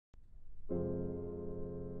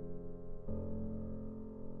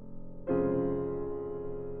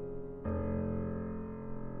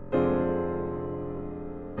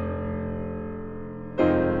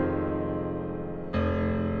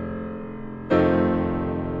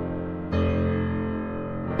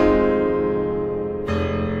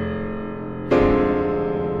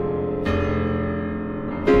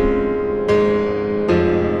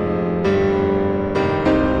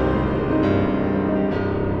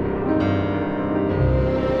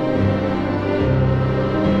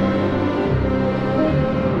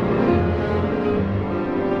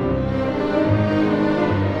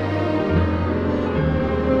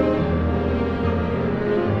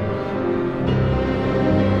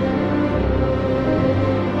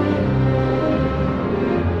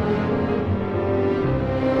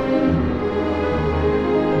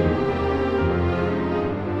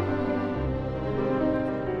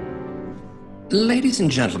Ladies and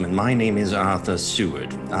gentlemen, my name is Arthur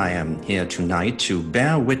Seward. I am here tonight to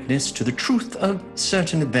bear witness to the truth of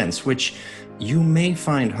certain events which you may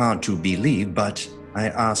find hard to believe, but I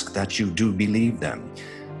ask that you do believe them.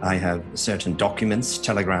 I have certain documents,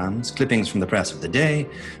 telegrams, clippings from the press of the day,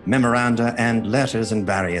 memoranda, and letters in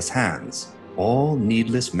various hands. All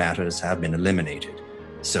needless matters have been eliminated.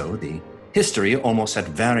 So the history, almost at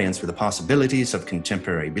variance with the possibilities of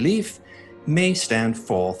contemporary belief, may stand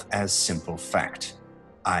forth as simple fact.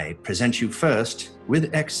 I present you first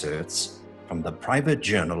with excerpts from the private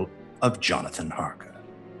journal of Jonathan Harker.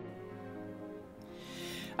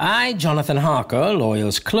 I, Jonathan Harker,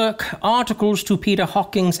 lawyer's clerk, articles to Peter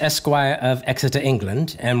Hawkins, Esquire of Exeter,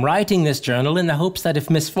 England, am writing this journal in the hopes that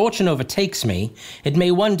if misfortune overtakes me, it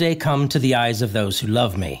may one day come to the eyes of those who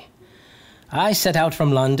love me. I set out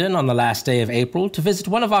from London on the last day of April to visit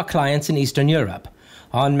one of our clients in Eastern Europe.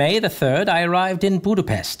 On May the 3rd, I arrived in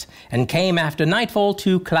Budapest and came after nightfall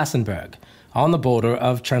to Klassenburg, on the border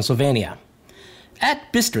of Transylvania.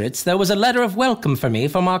 At Bistritz, there was a letter of welcome for me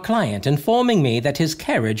from our client, informing me that his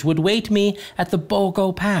carriage would wait me at the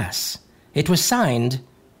Borgo Pass. It was signed,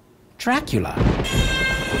 Dracula.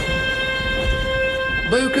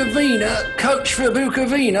 Bukovina, coach for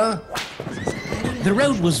Bukovina. The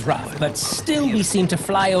road was rough, but still we seemed to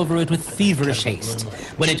fly over it with feverish haste.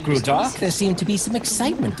 When it grew dark, there seemed to be some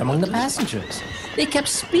excitement among the passengers. They kept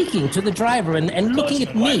speaking to the driver and looking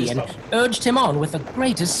at me and urged him on with the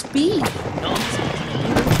greatest speed.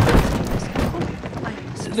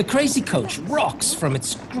 The crazy coach rocks from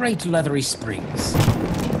its great leathery springs.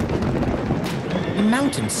 The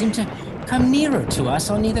mountains seemed to come nearer to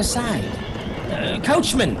us on either side.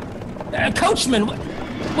 Coachman! Coachman!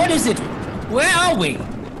 What is it? Where are we?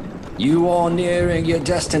 You are nearing your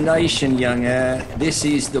destination, young heir. This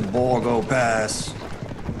is the Borgo Pass.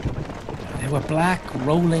 There were black,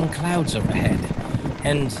 rolling clouds overhead,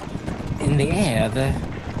 and in the air, the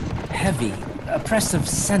heavy, oppressive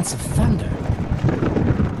sense of thunder.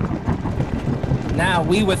 Now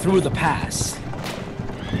we were through the pass.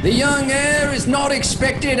 The young heir is not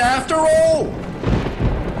expected after all.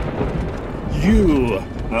 You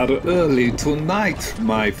are early tonight,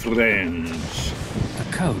 my friends.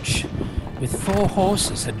 The coach, with 4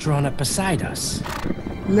 horses, had drawn up beside us.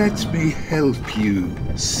 Let me help you,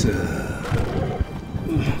 sir.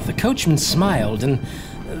 The coachman smiled, and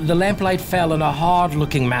the lamplight fell on a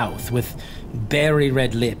hard-looking mouth with berry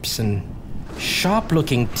red lips and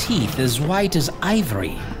sharp-looking teeth as white as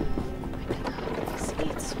ivory.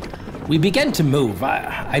 We began to move.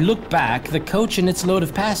 I looked back. The coach and its load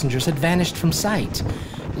of passengers had vanished from sight.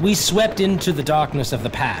 We swept into the darkness of the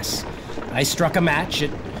pass. I struck a match.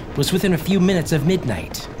 It was within a few minutes of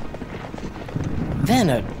midnight. Then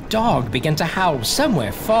a dog began to howl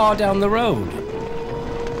somewhere far down the road.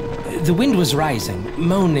 The wind was rising,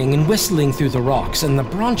 moaning and whistling through the rocks, and the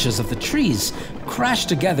branches of the trees crashed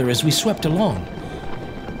together as we swept along.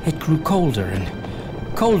 It grew colder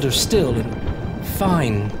and colder still, and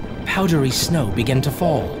fine, powdery snow began to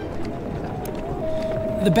fall.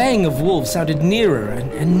 The baying of wolves sounded nearer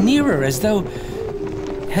and nearer, as though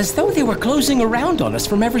they were closing around on us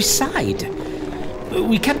from every side.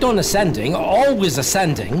 We kept on ascending, always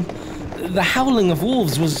ascending. The howling of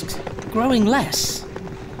wolves was growing less.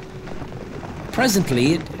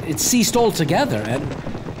 Presently, it ceased altogether, and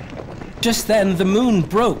just then the moon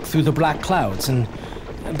broke through the black clouds, and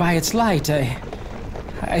by its light,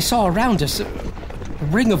 I saw around us a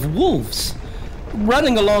ring of wolves,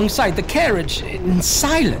 running alongside the carriage in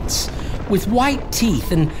silence, with white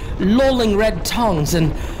teeth and lolling red tongues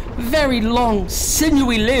and very long,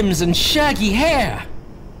 sinewy limbs and shaggy hair.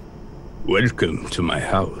 Welcome to my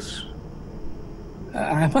house.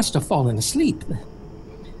 I must have fallen asleep.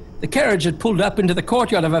 The carriage had pulled up into the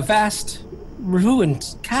courtyard of a vast,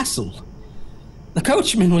 ruined castle. The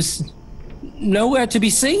coachman was nowhere to be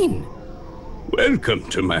seen. Welcome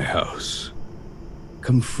to my house.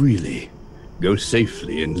 Come freely, go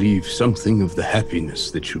safely, and leave something of the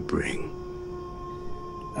happiness that you bring.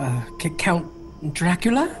 Count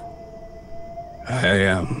Dracula? I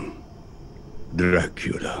am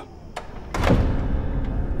Dracula.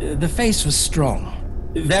 The face was strong,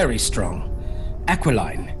 very strong,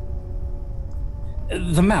 aquiline.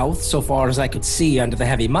 The mouth, so far as I could see under the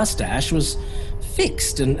heavy mustache, was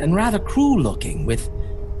fixed and rather cruel-looking, with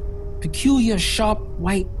peculiar sharp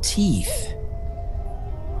white teeth.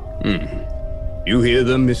 You hear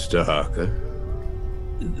them, Mr. Harker?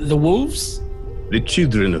 The wolves? The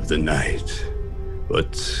children of the night.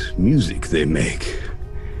 What music they make.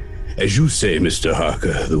 As you say, Mr.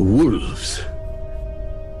 Harker, the wolves.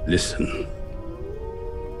 Listen.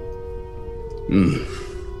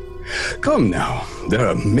 Come now, there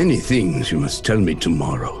are many things you must tell me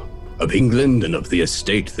tomorrow. Of England and of the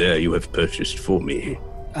estate there you have purchased for me.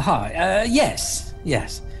 Yes.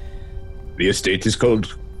 The estate is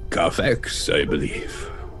called Carfax, I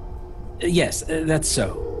believe. Yes, that's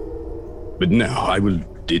so. But now I will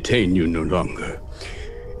detain you no longer.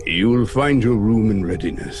 You will find your room in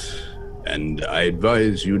readiness, and I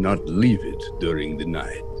advise you not leave it during the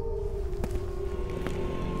night.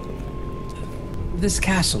 This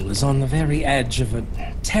castle is on the very edge of a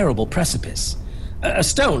terrible precipice. A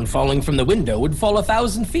stone falling from the window would fall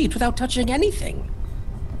 1,000 feet without touching anything.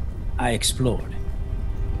 I explored.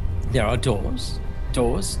 There are doors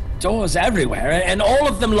everywhere, and all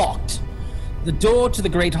of them locked. The door to the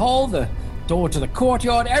Great Hall, the door to the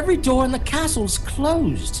courtyard, every door in the castle's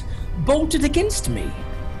closed, bolted against me.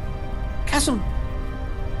 Castle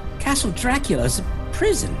Dracula is a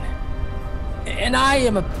prison, and I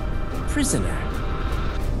am a prisoner.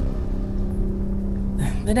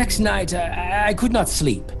 The next night, I could not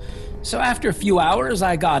sleep, so after a few hours,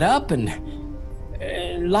 I got up and,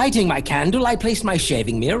 lighting my candle, I placed my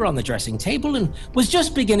shaving mirror on the dressing table and was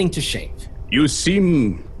just beginning to shave. You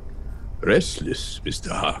seem restless,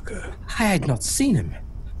 Mr. Harker. I had not seen him.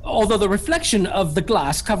 Although the reflection of the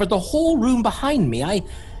glass covered the whole room behind me, I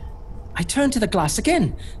turned to the glass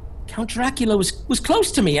again. Count Dracula was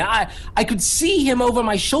close to me. I could see him over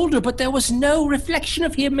my shoulder, but there was no reflection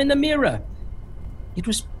of him in the mirror. It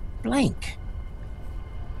was blank.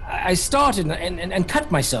 I started and cut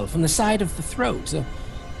myself on the side of the throat. The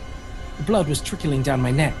blood was trickling down my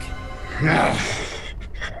neck.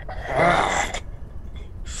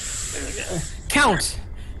 Count,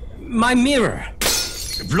 my mirror.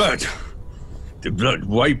 The blood.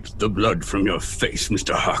 Wipe the blood from your face,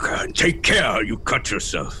 Mr. Harker. Take care you cut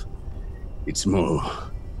yourself. It's more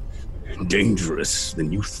dangerous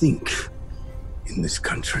than you think in this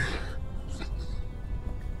country.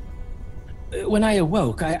 When I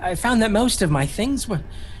awoke, I found that most of my things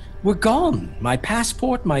were gone. My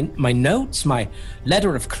passport, my notes, my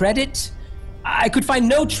letter of credit. I could find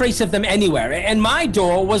no trace of them anywhere, and my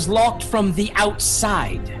door was locked from the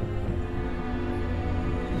outside.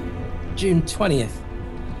 June 20th.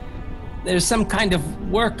 There's some kind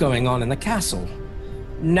of work going on in the castle.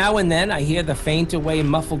 Now and then I hear the faint away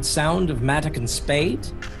muffled sound of mattock and spade.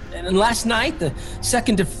 And last night, the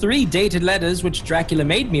second of 3 dated letters which Dracula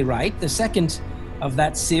made me write, the second of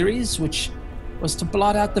that series, which was to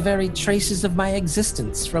blot out the very traces of my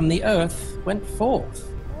existence from the earth, went forth.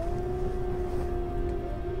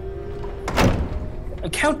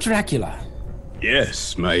 Count Dracula.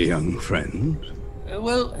 Yes, my young friend.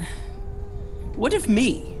 Well, what of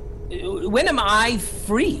me? When am I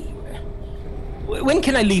free? When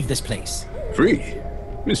can I leave this place? Free?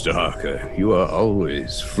 Mr. Harker, you are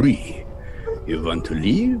always free. You want to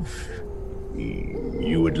leave?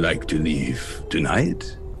 You would like to leave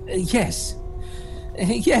tonight? Yes.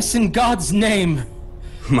 Yes, in God's name.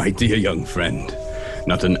 My dear young friend,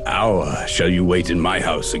 not an hour shall you wait in my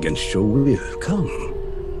house against your will. Come.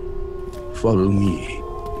 Follow me.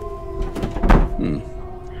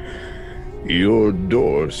 Your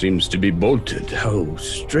door seems to be bolted. How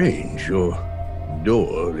strange. Your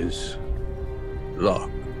door is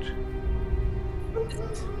locked.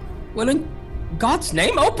 Well, in God's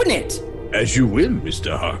name, open it! As you will,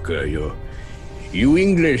 Mr. Harker. You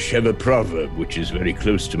English have a proverb which is very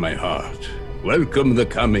close to my heart. Welcome the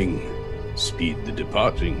coming, speed the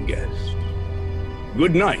departing guest.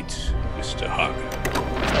 Good night, Mr. Harker.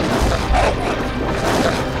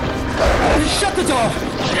 Shut the door!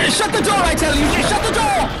 Shut the door, I tell you! Shut the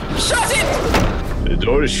door! Shut it! The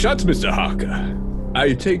door is shut, Mr. Harker.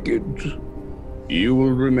 I take it you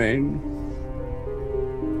will remain?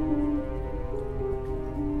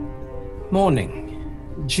 Morning,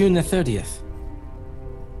 June the 30th.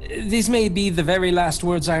 These may be the very last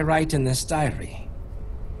words I write in this diary.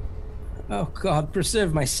 Oh God,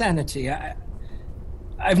 preserve my sanity.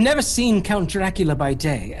 I've never seen Count Dracula by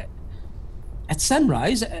day. At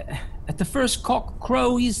sunrise, at the first cock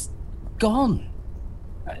crow, he's gone.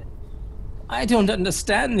 I don't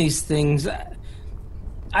understand these things.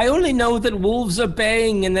 I only know that wolves are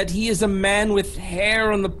baying and that he is a man with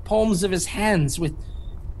hair on the palms of his hands, with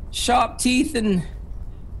sharp teeth and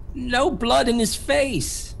no blood in his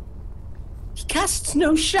face. He casts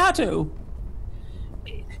no shadow.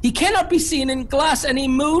 He cannot be seen in glass, and he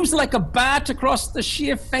moves like a bat across the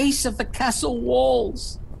sheer face of the castle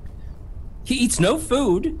walls. He eats no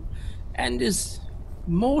food and is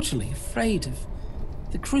mortally afraid of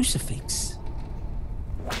the crucifix.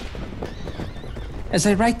 As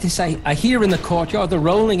I write this, I hear in the courtyard the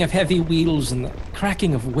rolling of heavy wheels and the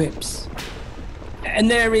cracking of whips. And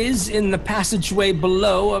there is, in the passageway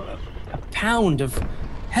below, a pound of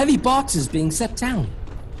heavy boxes being set down.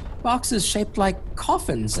 Boxes shaped like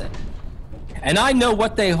coffins. And I know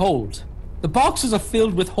what they hold. The boxes are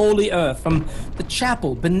filled with holy earth from the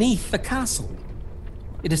chapel beneath the castle.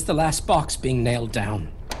 It is the last box being nailed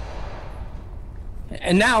down.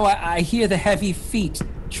 And now I hear the heavy feet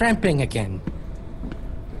tramping again.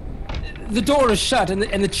 The door is shut and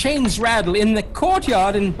the chains rattle. In the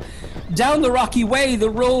courtyard and down the rocky way, the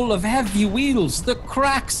roll of heavy wheels, the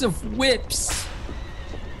cracks of whips.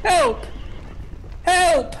 Help!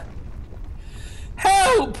 Help!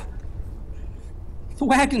 Help! The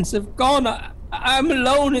wagons have gone. I'm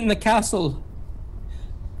alone in the castle.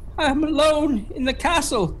 I'm alone in the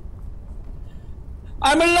castle.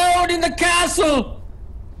 I'm alone in the castle!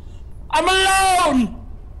 I'm alone!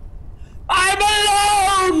 I'm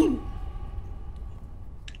alone!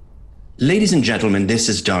 Ladies and gentlemen, this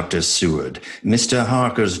is Dr. Seward. Mr.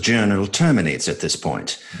 Harker's journal terminates at this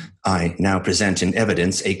point. I now present in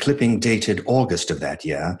evidence a clipping dated August of that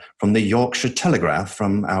year from the Yorkshire Telegraph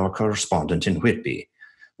from our correspondent in Whitby.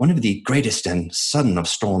 One of the greatest and sudden of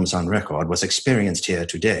storms on record was experienced here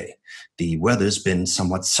today. The weather's been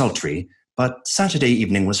somewhat sultry, but Saturday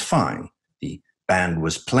evening was fine. The band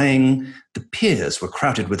was playing, the piers were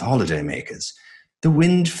crowded with holidaymakers. The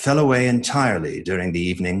wind fell away entirely during the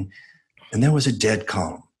evening, and there was a dead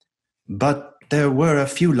calm. But there were a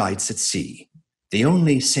few lights at sea. The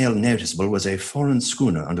only sail noticeable was a foreign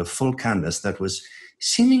schooner under full canvas that was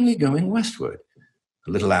seemingly going westward.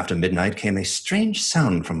 A little after midnight came a strange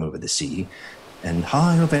sound from over the sea, and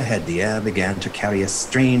high overhead the air began to carry a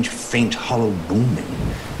strange, faint, hollow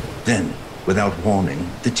booming. Then, without warning,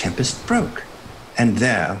 the tempest broke. And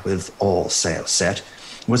there, with all sail set,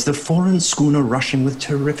 was the foreign schooner rushing with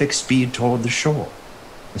terrific speed toward the shore.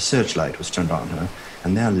 The searchlight was turned on her,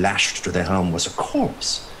 and there lashed to the helm was a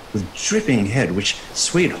corpse, with dripping head which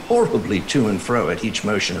swayed horribly to and fro at each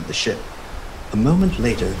motion of the ship. A moment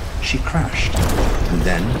later, she crashed, and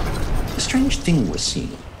then a strange thing was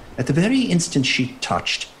seen. At the very instant she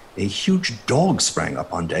touched, a huge dog sprang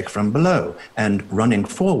up on deck from below, and running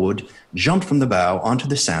forward, jumped from the bow onto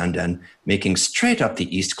the sand, and making straight up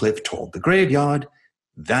the east cliff toward the graveyard,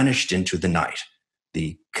 vanished into the night.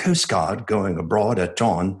 The Coast Guard, going abroad at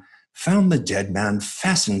dawn, found the dead man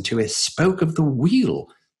fastened to a spoke of the wheel.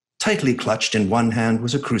 Tightly clutched in one hand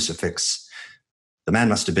was a crucifix. The man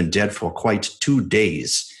must have been dead for quite 2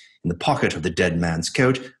 days. In the pocket of the dead man's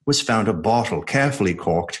coat was found a bottle, carefully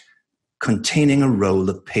corked, containing a roll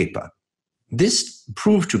of paper. This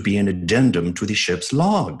proved to be an addendum to the ship's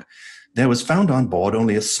log. There was found on board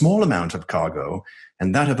only a small amount of cargo,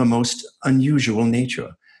 and that of a most unusual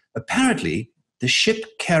nature. Apparently, the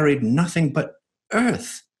ship carried nothing but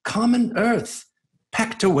earth, common earth,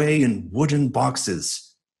 packed away in wooden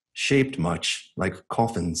boxes, shaped much like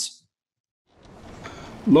coffins.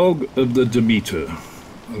 Log of the Demeter,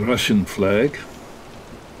 Russian flag,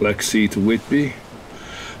 Black Sea to Whitby,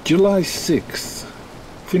 July 6th.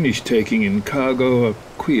 Finished taking in cargo, a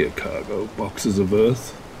queer cargo, boxes of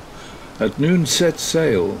earth. At noon set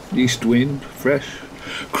sail, east wind, fresh.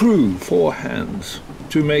 Crew, 4 hands,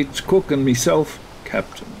 2 mates, cook and myself,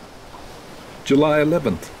 captain. July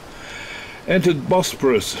 11th. Entered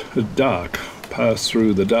Bosporus at dark, passed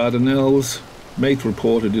through the Dardanelles. Mate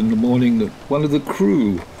reported in the morning that one of the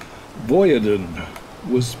crew, Voyaden,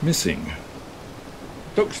 was missing.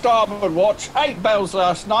 Took starboard watch, 8 bells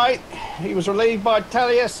last night. He was relieved by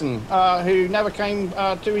Taliesin, who never came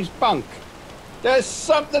to his bunk. There's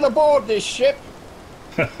something aboard this ship.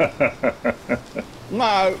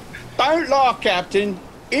 No, don't laugh, Captain.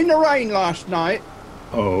 In the rain last night.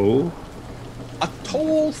 Oh? A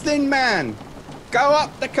tall, thin man go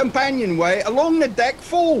up the companionway along the deck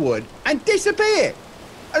forward and disappear.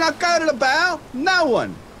 And I go to the bow, no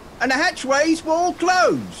one. And the hatchways were all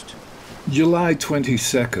closed. July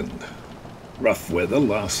 22nd. Rough weather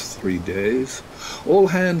last 3 days. All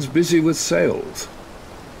hands busy with sails.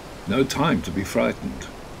 No time to be frightened.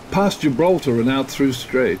 Past Gibraltar and out through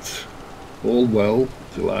Straits. All well,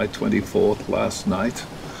 July 24th last night.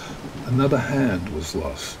 Another hand was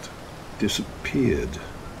lost. Disappeared.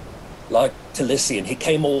 Like Taliesin, he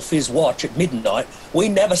came off his watch at midnight. We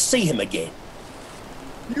never see him again.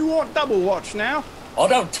 You want double watch now? I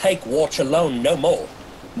don't take watch alone no more.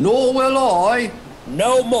 Nor will I.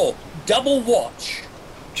 No more. Double watch.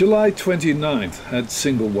 July 29th had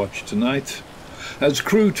single watch tonight, as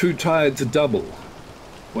crew too tired to double.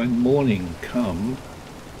 When morning come...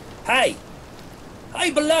 Hey!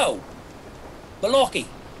 Hey, below! Balocki!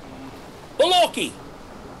 Balocki!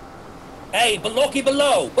 Hey, Balocki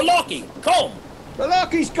below! Balocki, come!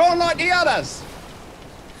 Balocki's gone like the others.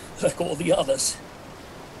 like all the others.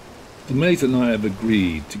 The mate and I have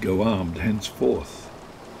agreed to go armed henceforth.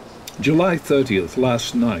 July 30th,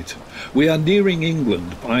 last night. We are nearing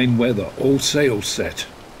England, fine weather, all sails set.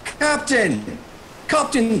 Captain!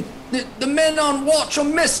 Captain, the men on watch are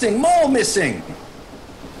missing, more missing!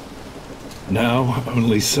 Now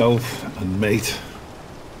only self and mate,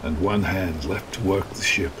 and one hand left to work the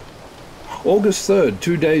ship. August 3rd,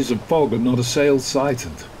 2 days of fog and not a sail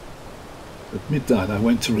sighted. At midnight I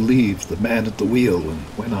went to relieve the man at the wheel, and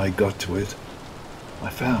when I got to it, I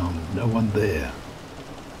found no one there.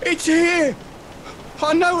 It's here!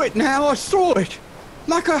 I know it now, I saw it.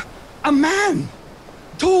 Like a man.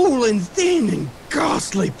 Tall and thin and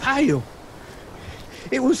ghastly pale.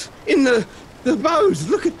 It was in the bows,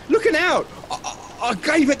 looking out. I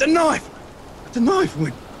gave it the knife. The knife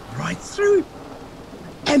went right through it.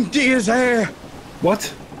 Empty as air. What?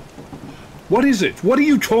 What is it? What are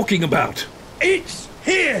you talking about? It's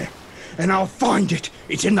here, and I'll find it.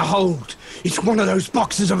 It's in the hold. It's one of those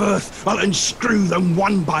boxes of earth. I'll unscrew them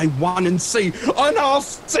one by one and see, and I'll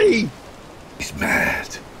see. He's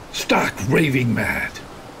mad. Stark raving mad.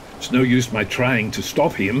 It's no use my trying to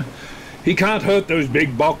stop him. He can't hurt those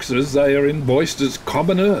big boxes. They are invoiced as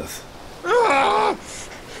common earth. Ah!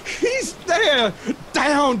 He's there!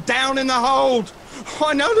 Down in the hold!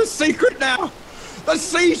 I know the secret now! The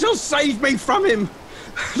sea shall save me from him!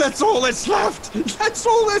 That's all that's left! That's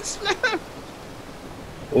all that's left!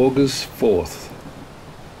 August 4th.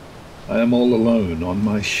 I am all alone on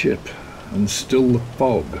my ship, and still the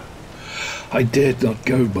fog. I dared not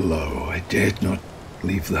go below. I dared not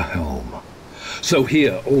leave the helm. So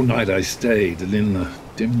here all night I stayed, and in the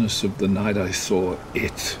dimness of the night I saw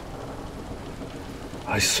it.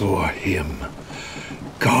 I saw him.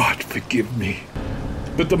 God forgive me.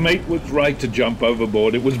 But the mate was right to jump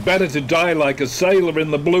overboard. It was better to die like a sailor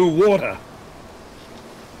in the blue water.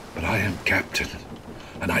 But I am captain,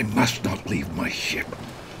 and I must not leave my ship.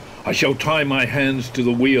 I shall tie my hands to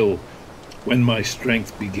the wheel. When my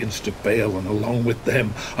strength begins to fail, and along with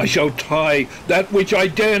them, I shall tie that which I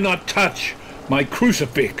dare not touch, my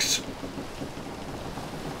crucifix.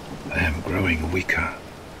 I am growing weaker,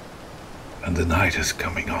 and the night is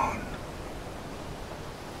coming on.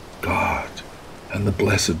 God and the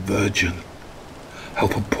Blessed Virgin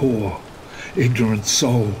help a poor, ignorant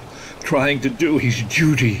soul trying to do his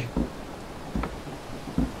duty.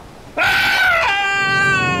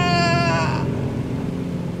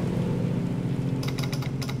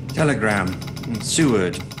 Telegram.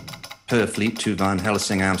 Seward. Purfleet to Van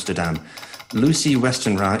Helsing, Amsterdam. Lucy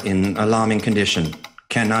Westenra in alarming condition.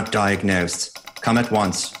 Cannot diagnose. Come at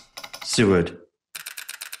once. Seward.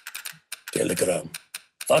 Telegram.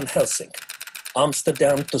 Van Helsing.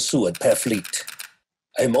 Amsterdam to Seward per fleet.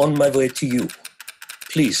 I am on my way to you.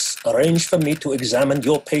 Please arrange for me to examine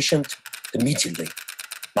your patient immediately.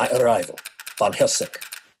 My arrival. Van Helsing.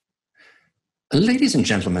 Ladies and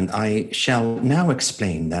gentlemen, I shall now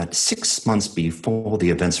explain that 6 months before the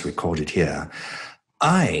events recorded here,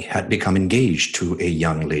 I had become engaged to a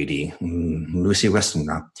young lady, Lucy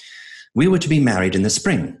Westenra. We were to be married in the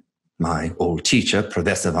spring. My old teacher,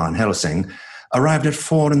 Professor Van Helsing, arrived at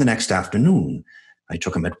 4 in the next afternoon. I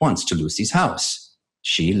took him at once to Lucy's house.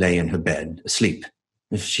 She lay in her bed, asleep.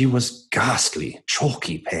 She was ghastly,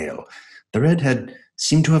 chalky pale. The red had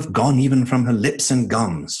seemed to have gone even from her lips and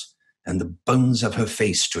gums, and the bones of her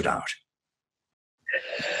face stood out.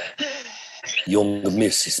 Young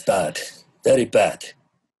miss is bad, very bad.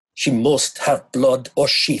 She must have blood or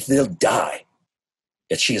she will die.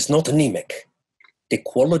 Yet she is not anemic. The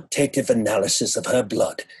qualitative analysis of her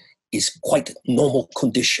blood is quite normal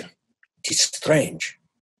condition. It is strange.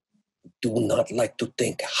 Do not like to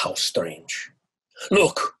think how strange.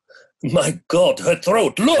 Look! My God, her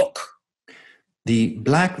throat, look! The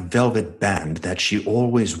black velvet band that she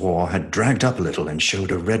always wore had dragged up a little and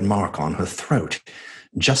showed a red mark on her throat.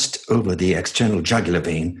 Just over the external jugular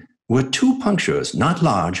vein were 2 punctures, not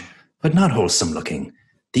large, but not wholesome looking.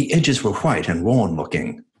 The edges were white and worn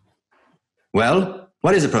looking. Well,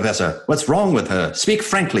 what is it, Professor? What's wrong with her? Speak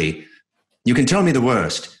frankly. You can tell me the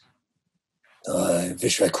worst. I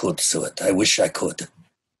wish I could, Seward. I wish I could.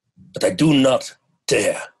 But I do not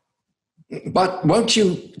dare. But won't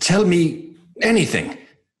you tell me anything?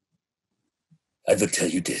 I will tell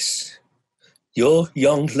you this. Your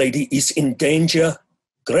young lady is in danger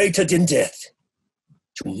greater than death.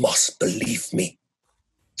 You must believe me.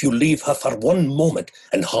 If you leave her for one moment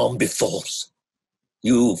and harm befalls,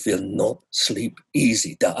 you will not sleep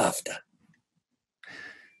easy thereafter.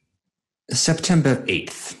 September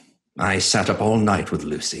 8th. I sat up all night with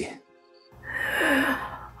Lucy.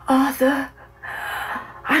 Arthur,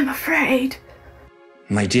 I'm afraid.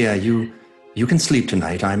 My dear, you can sleep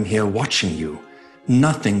tonight. I'm here watching you.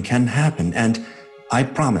 Nothing can happen, and I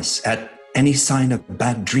promise, at any sign of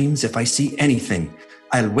bad dreams, if I see anything,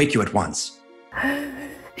 I'll wake you at once.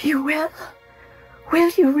 You will?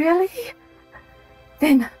 Will you really?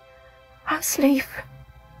 Then I'll sleep.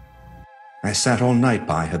 I sat all night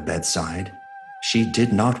by her bedside. She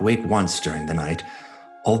did not wake once during the night,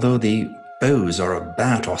 although the boughs or a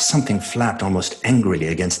bat or something flapped almost angrily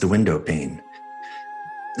against the window pane.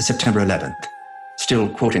 September 11th, still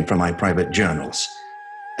quoting from my private journals.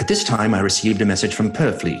 At this time, I received a message from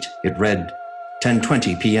Purfleet. It read,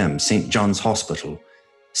 10:20 p.m., St. John's Hospital.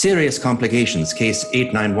 Serious complications, case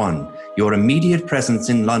 891. Your immediate presence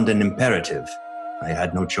in London imperative. I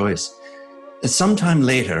had no choice. Sometime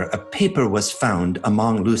later, a paper was found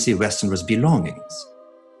among Lucy Westenra's belongings.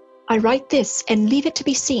 I write this and leave it to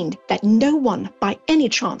be seen that no one by any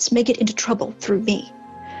chance may get into trouble through me.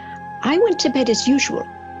 I went to bed as usual,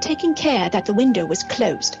 taking care that the window was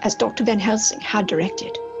closed as Dr. Van Helsing had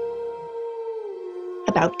directed.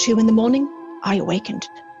 About 2 a.m, I awakened.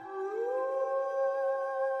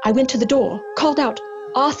 I went to the door, called out,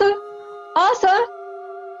 "Arthur? Arthur?"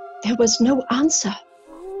 There was no answer.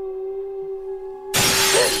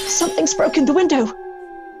 Something's broken the window.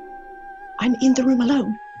 I'm in the room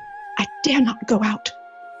alone. I dare not go out.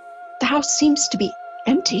 The house seems to be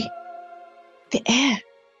empty. The air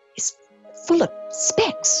is full of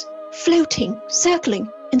specks, floating, circling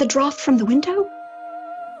in the draught from the window.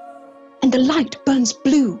 And the light burns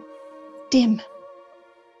blue, dim.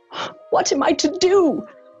 What am I to do?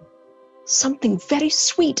 Something very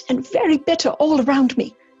sweet and very bitter all around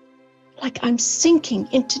me, like I'm sinking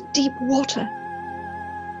into deep water.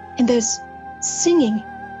 And there's singing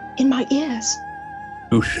in my ears.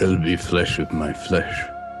 Who shall be flesh of my flesh,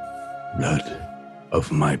 blood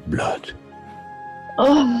of my blood?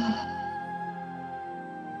 Oh.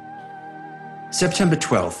 September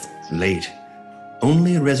 12th, late.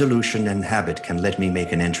 Only resolution and habit can let me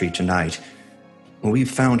make an entry tonight. We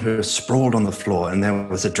found her sprawled on the floor, and there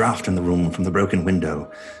was a draught in the room from the broken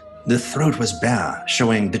window. The throat was bare,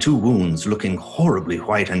 showing the 2 wounds looking horribly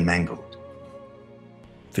white and mangled.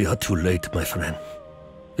 We are too late, my friend.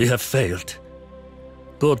 We have failed.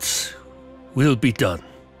 God's will be done.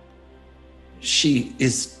 She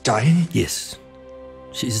is dying? Yes,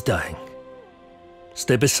 she is dying.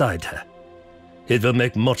 Stay beside her. It will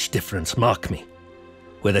make much difference, mark me,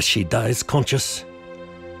 whether she dies conscious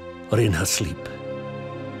or in her sleep.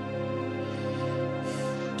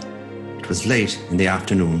 It was late in the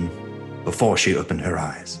afternoon before she opened her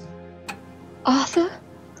eyes. Arthur?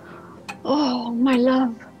 Oh, my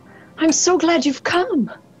love. I'm so glad you've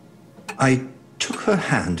come. I took her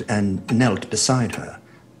hand and knelt beside her.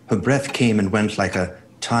 Her breath came and went like a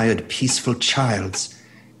tired, peaceful child's.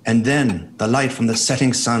 And then the light from the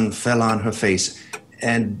setting sun fell on her face,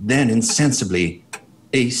 and then insensibly,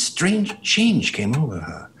 a strange change came over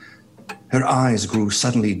her. Her eyes grew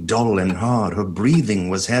suddenly dull and hard. Her breathing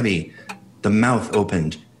was heavy. The mouth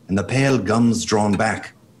opened, and the pale gums drawn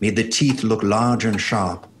back made the teeth look large and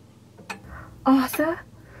sharp. Arthur?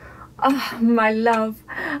 Oh, my love,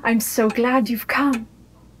 I'm so glad you've come.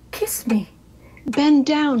 Kiss me. Bend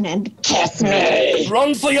down and kiss me.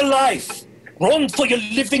 Run for your life! Run for your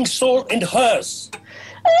living soul and hers!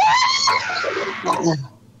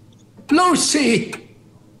 Lucy!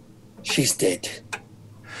 She's dead.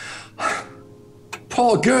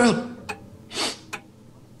 Poor girl.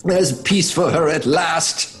 There's peace for her at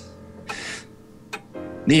last.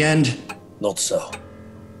 The end. Not so.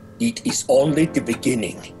 It is only the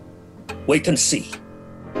beginning. Wait and see.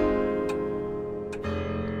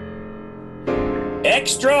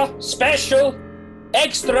 Extra special!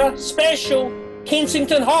 Extra special!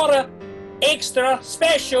 Kensington Horror! Extra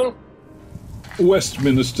special!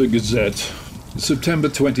 Westminster Gazette, September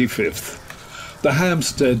 25th. The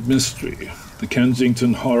Hampstead Mystery, the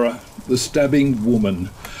Kensington Horror, the Stabbing Woman,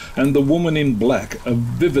 and the Woman in Black are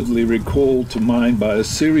vividly recalled to mind by a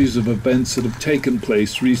series of events that have taken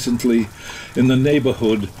place recently in the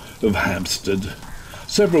neighbourhood of Hampstead.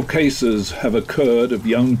 Several cases have occurred of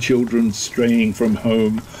young children straying from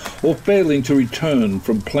home or failing to return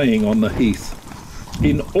from playing on the heath.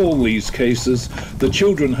 In all these cases, the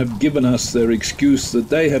children have given us their excuse that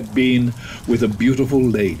they have been with a beautiful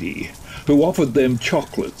lady, who offered them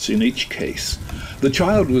chocolates in each case. The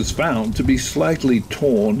child was found to be slightly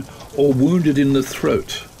torn or wounded in the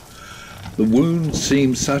throat. The wound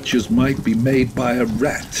seemed such as might be made by a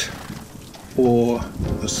rat or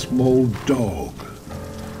a small dog.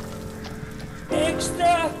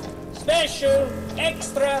 Extra special!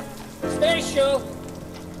 Extra special!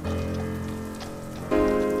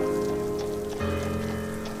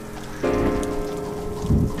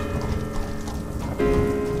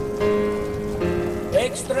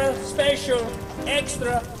 Extra special,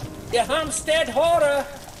 extra. The Hampstead Horror.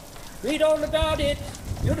 Read all about it.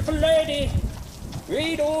 Beautiful lady.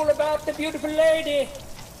 Read all about the beautiful lady.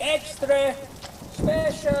 Extra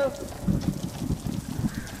special.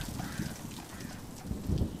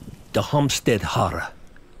 The Hampstead Horror.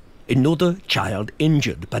 Another child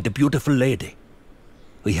injured by the beautiful lady.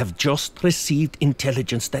 We have just received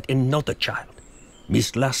intelligence that another child,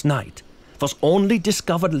 missed last night, was only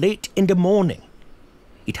discovered late in the morning.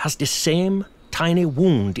 It has the same tiny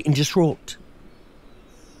wound in the throat.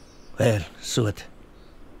 Well, Sud,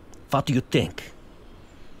 what do you think?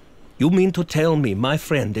 You mean to tell me, my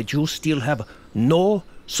friend, that you still have no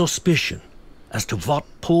suspicion as to what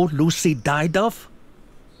poor Lucy died of?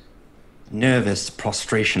 Nervous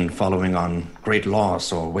prostration following on great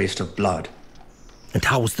loss or waste of blood. And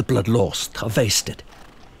how was the blood lost or wasted?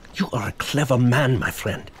 You are a clever man, my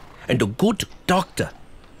friend, and a good doctor.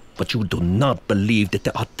 But you do not believe that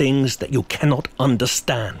there are things that you cannot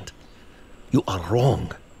understand. You are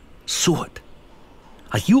wrong. Sud,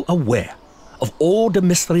 are you aware of all the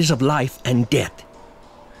mysteries of life and death?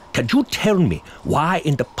 Can you tell me why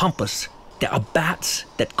in the pampas there are bats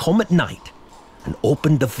that come at night and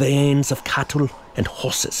open the veins of cattle and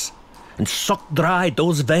horses and suck dry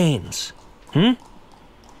those veins?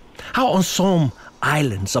 How on some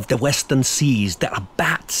islands of the western seas there are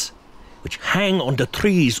bats which hang on the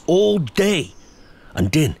trees all day,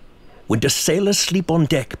 and then, when the sailors sleep on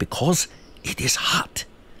deck because it is hot,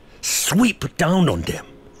 sweep down on them,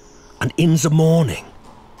 and in the morning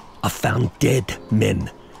are found dead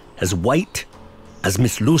men as white as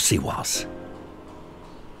Miss Lucy was.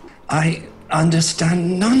 I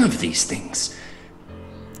understand none of these things.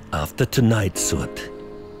 After tonight, Sud,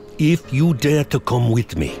 if you dare to come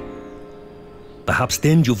with me, perhaps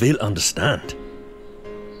then you will understand.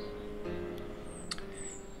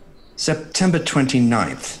 September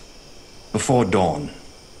 29th, before dawn.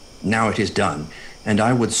 Now it is done, and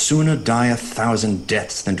I would sooner die 1,000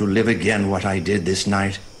 deaths than to live again what I did this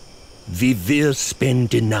night. We will spend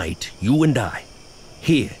the night, you and I,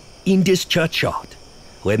 here in this churchyard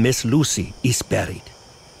where Miss Lucy is buried.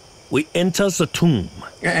 We enter the tomb.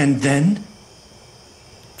 And then?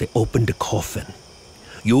 They open the coffin.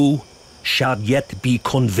 You shall yet be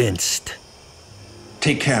convinced.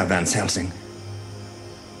 Take care, Van Helsing.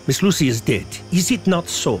 Miss Lucy is dead, is it not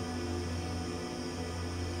so?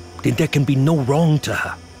 Then there can be no wrong to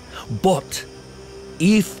her. But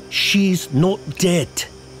if she's not dead...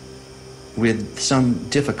 With some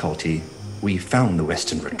difficulty, we found the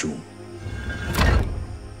Westenra tomb.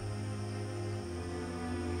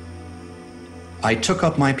 I took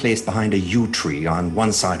up my place behind a yew tree on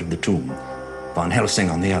one side of the tomb, Van Helsing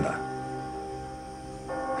on the other.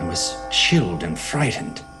 I was chilled and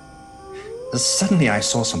frightened. Suddenly I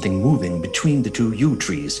saw something moving between the two yew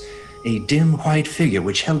trees, a dim white figure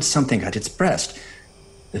which held something at its breast.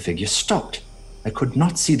 The figure stopped. I could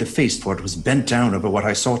not see the face, for it was bent down over what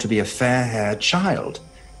I saw to be a fair-haired child.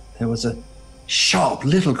 There was a sharp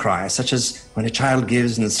little cry, such as when a child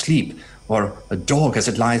gives in sleep, or a dog as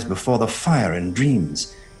it lies before the fire in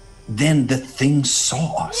dreams. Then the thing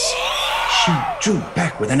saw us. She drew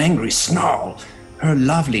back with an angry snarl. Her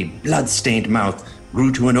lovely, blood-stained mouth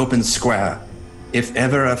grew to an open square. If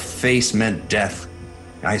ever a face meant death,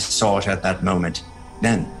 I saw it at that moment.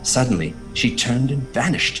 Then, suddenly, she turned and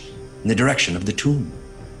vanished in the direction of the tomb.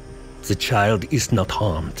 The child is not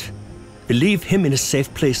harmed. We leave him in a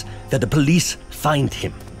safe place that the police find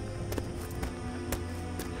him.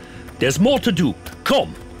 There's more to do.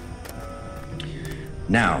 Come.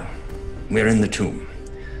 Now, we're in the tomb.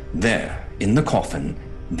 There, in the coffin,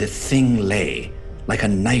 the thing lay, like a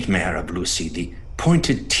nightmare of Lucy, the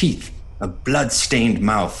pointed teeth, a blood-stained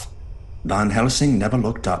mouth. Van Helsing never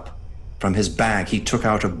looked up. From his bag he took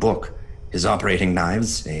out a book, his operating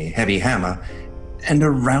knives, a heavy hammer, and a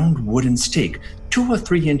round wooden stake, 2 or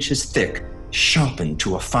 3 inches thick, sharpened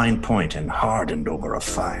to a fine point and hardened over a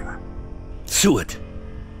fire. Sud,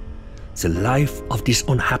 the life of this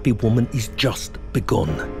unhappy woman is just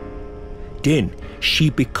begun. Then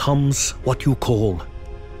she becomes what you call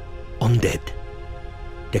undead.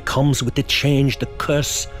 There comes with the change the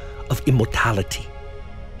curse of immortality.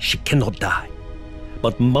 She cannot die,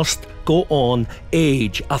 but must go on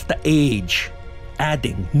age after age,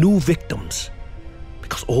 adding new victims,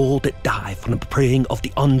 because all that die from the preying of the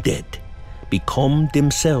undead become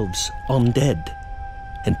themselves undead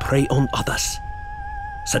and prey on others.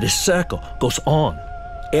 So the circle goes on,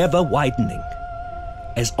 ever widening,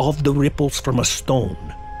 as of the ripples from a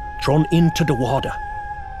stone thrown into the water.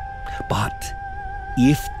 But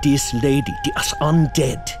If this lady, this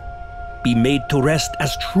undead, be made to rest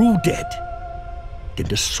as true dead, then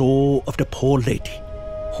the soul of the poor lady,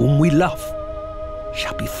 whom we love,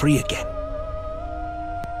 shall be free again.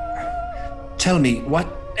 Tell me, what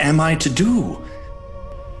am I to do?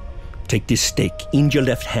 Take this stake in your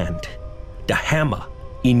left hand, the hammer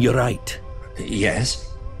in your right.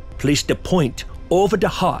 Yes? Place the point over the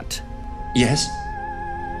heart. Yes?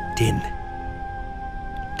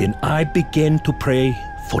 Then I begin to pray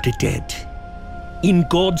for the dead. In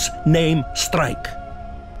God's name, strike.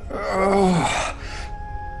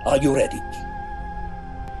 Are you ready?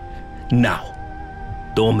 Now,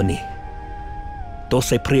 Domini,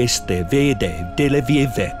 dose preste vede dele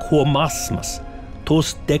vive quo masmas,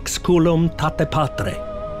 tos dexculum tate patre.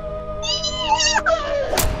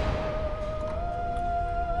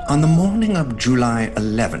 On the morning of July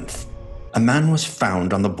 11th, a man was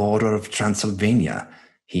found on the border of Transylvania.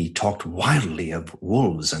 He talked wildly of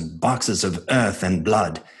wolves and boxes of earth and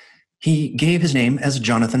blood. He gave his name as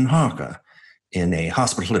Jonathan Harker. In a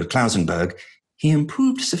hospital at Klausenberg, he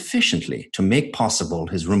improved sufficiently to make possible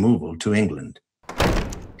his removal to England.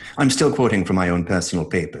 I'm still quoting from my own personal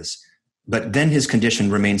papers. But then his condition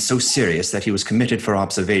remained so serious that he was committed for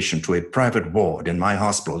observation to a private ward in my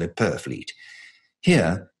hospital at Purfleet.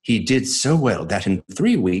 Here, he did so well that in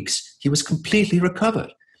 3 weeks, he was completely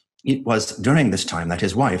recovered. It was during this time that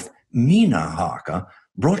his wife, Mina Harker,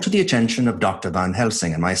 brought to the attention of Dr. Van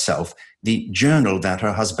Helsing and myself the journal that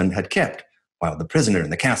her husband had kept while the prisoner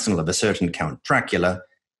in the castle of a certain Count Dracula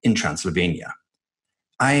in Transylvania.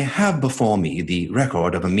 I have before me the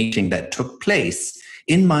record of a meeting that took place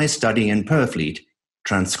in my study in Purfleet,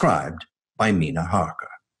 transcribed by Mina Harker.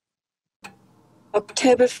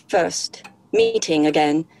 October 1st, meeting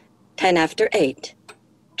again, 10 after 8.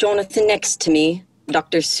 Jonathan next to me,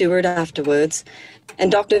 Dr. Seward afterwards,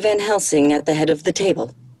 and Dr. Van Helsing at the head of the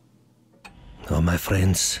table. Oh, my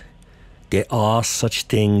friends, there are such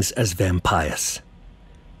things as vampires.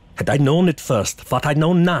 Had I known it first, what I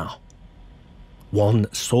know now, one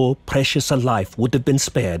so precious a life would have been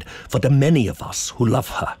spared for the many of us who love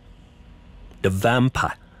her. The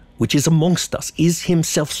vampire which is amongst us is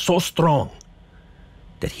himself so strong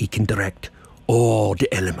that he can direct all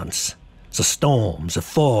the elements, the storms, the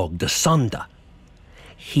fog, the thunder.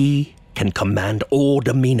 He can command all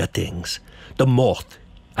the meaner things, the moth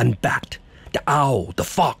and bat, the owl, the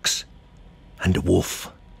fox, and the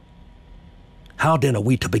wolf. How then are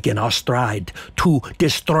we to begin our stride to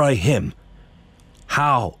destroy him?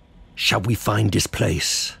 How shall we find this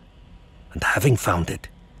place? And having found it,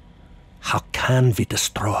 how can we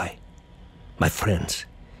destroy? My friends,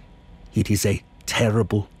 it is a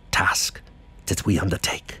terrible task that we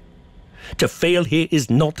undertake. To fail here is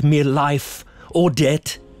not mere life or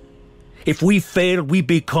death. If we fail, we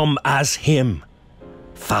become as him,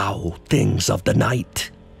 foul things of the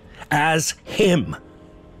night, as him.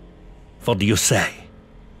 What do you say?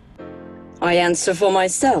 I answer for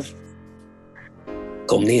myself.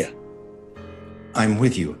 Come near. I'm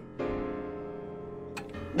with you.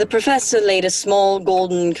 The professor laid a small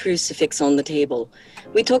golden crucifix on the table.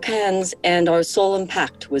 We took hands and our solemn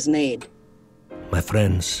pact was made. My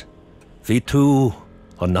friends, we too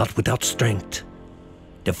are not without strength.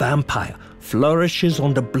 The vampire flourishes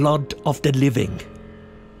on the blood of the living.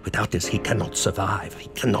 Without this, he cannot survive. He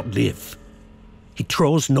cannot live. He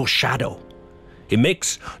throws no shadow. He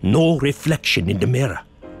makes no reflection in the mirror.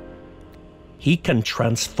 He can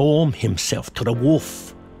transform himself to the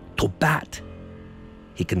wolf, to bat.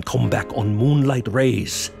 He can come back on moonlight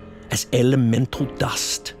rays as elemental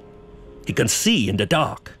dust. He can see in the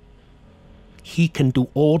dark. He can do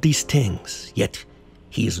all these things, yet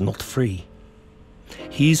he is not free.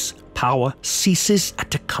 His power ceases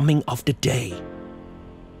at the coming of the day.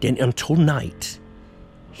 Then until night,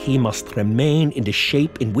 he must remain in the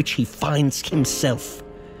shape in which he finds himself,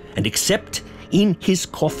 and except in his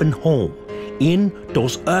coffin home, in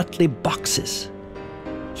those earthly boxes,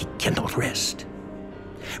 he cannot rest.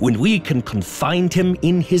 When we can confine him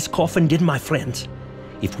in his coffin, then, my friends,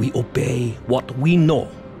 if we obey what we know,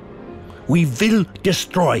 we will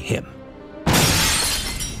destroy him.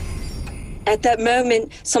 At that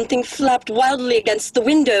moment, something flapped wildly against the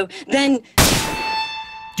window. Then...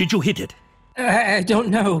 Did you hit it? I don't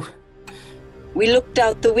know. We looked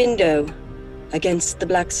out the window. Against the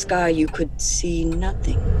black sky, you could see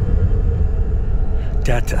nothing.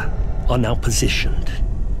 Data are now positioned.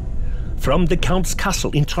 From the Count's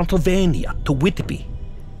castle in Transylvania to Whitby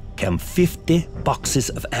came 50 boxes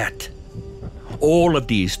of earth. All of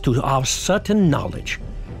these, to our certain knowledge,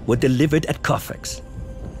 were delivered at Carfax.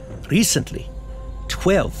 Recently,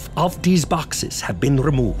 12 of these boxes have been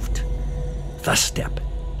removed. First step,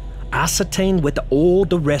 ascertain whether all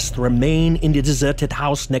the rest remain in the deserted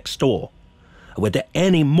house next door, or whether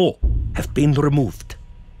any more have been removed.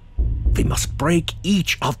 We must break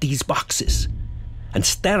each of these boxes and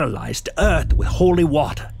sterilize the earth with holy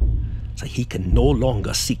water, so he can no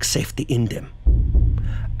longer seek safety in them.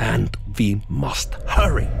 And we must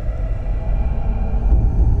hurry.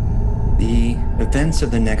 The events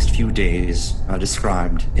of the next few days are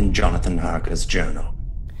described in Jonathan Harker's journal.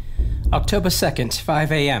 October 2nd,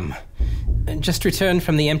 5 a.m. Just returned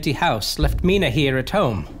from the empty house. Left Mina here at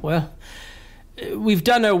home. Well, we've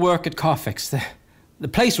done our work at Coffix. The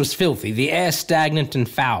place was filthy, the air stagnant and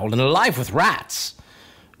foul, and alive with rats.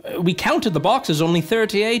 We counted the boxes, only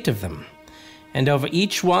 38 of them. And over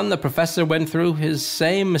each one, the professor went through his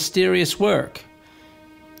same mysterious work.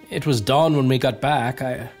 It was dawn when we got back.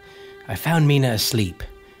 I found Mina asleep.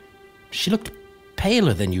 She looked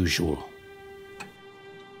paler than usual.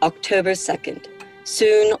 October 2nd.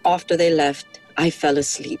 Soon after they left, I fell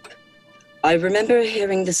asleep. I remember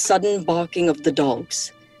hearing the sudden barking of the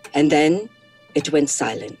dogs, and then it went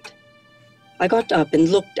silent. I got up and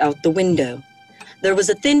looked out the window. There was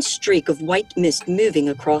a thin streak of white mist moving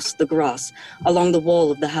across the grass along the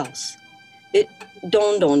wall of the house. It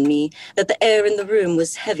dawned on me that the air in the room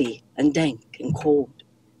was heavy and dank and cold.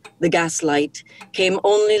 The gaslight came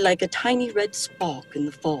only like a tiny red spark in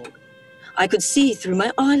the fog. I could see through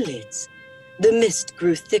my eyelids. The mist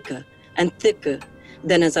grew thicker and thicker.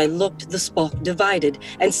 Then as I looked, the spark divided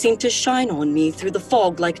and seemed to shine on me through the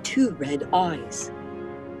fog like two red eyes.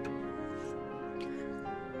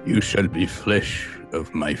 You shall be flesh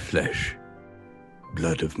of my flesh,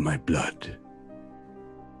 blood of my blood,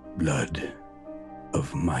 blood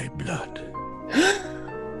of my blood.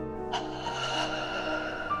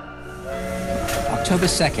 October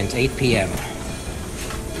 2nd, 8 p.m.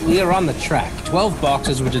 We are on the track. 12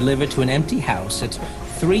 boxes were delivered to an empty house at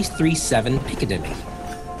 337 Piccadilly.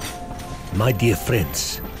 My dear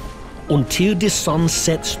friends, until the sun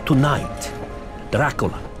sets tonight,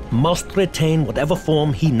 Dracula must retain whatever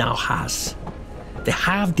form he now has. They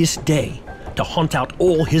have this day to hunt out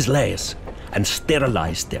all his lairs and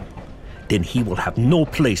sterilize them. Then he will have no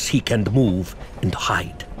place he can move and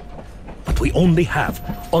hide. But we only have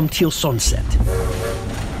until sunset.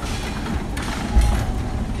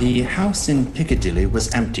 The house in Piccadilly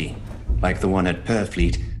was empty. Like the one at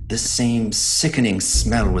Purfleet, the same sickening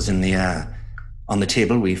smell was in the air. On the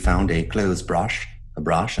table we found a clothes brush, a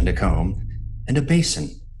brush and a comb, and a basin,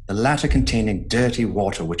 the latter containing dirty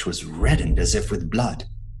water which was reddened as if with blood.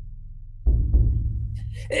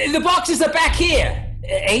 The boxes are back here.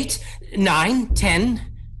 8, 9, 10,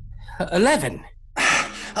 11.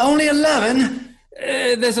 Only 11?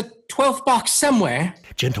 There's a 12th box somewhere.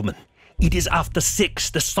 Gentlemen, it is after 6.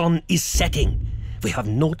 The sun is setting. We have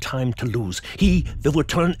no time to lose. He will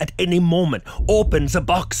return at any moment. Open the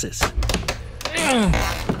boxes.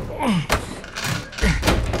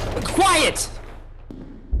 Quiet!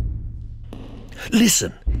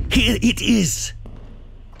 Listen, here it is.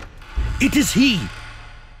 It is he.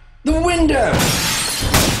 The window!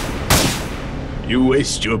 You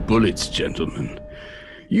waste your bullets, gentlemen.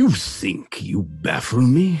 You think you baffle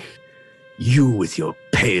me? You with your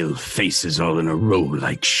pale faces all in a row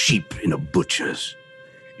like sheep in a butcher's.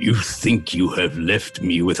 You think you have left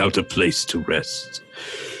me without a place to rest.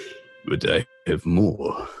 But I have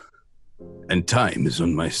more. And time is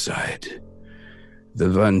on my side. The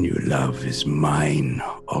one you love is mine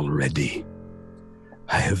already.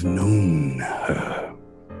 I have known her.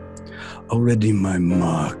 Already my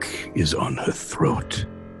mark is on her throat.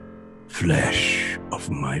 Flesh of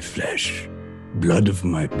my flesh, blood of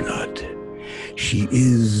my blood. She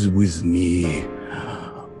is with me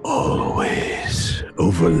always,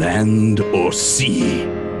 over land or sea.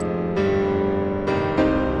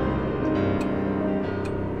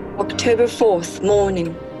 October 4th,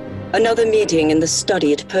 morning. Another meeting in the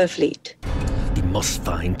study at Purfleet. We must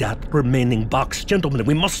find that remaining box. Gentlemen,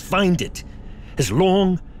 we must find it. As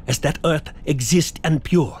long as that earth exists and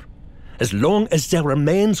pure. As long as there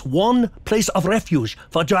remains one place of refuge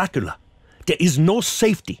for Dracula, there is no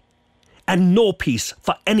safety and no peace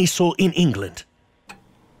for any soul in England.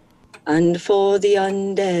 And for the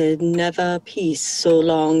undead, never peace so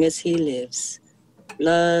long as he lives.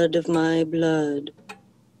 Blood of my blood,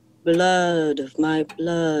 blood of my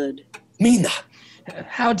blood. Mina!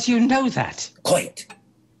 How do you know that? Quiet.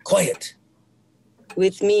 Quiet.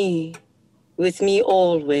 With me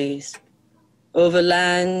always, over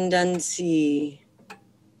land and sea.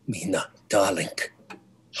 Mina, darling,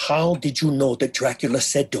 how did you know that Dracula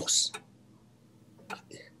said those?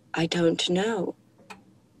 I don't know.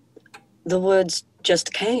 The words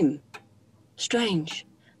just came. strange.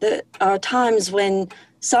 There are times when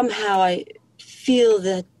somehow I feel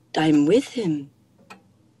that I'm with him.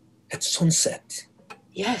 At sunset?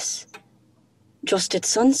 Yes, just at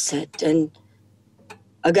sunset, and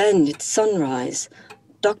again at sunrise.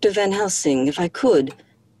 Dr. Van Helsing, if I could,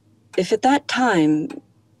 if at that time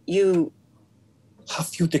you...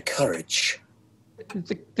 Have you the courage?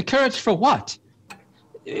 The courage for what?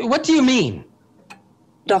 What do you mean?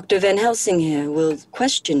 Dr. Van Helsing here will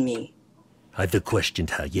question me. I've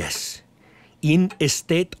questioned her, yes. In a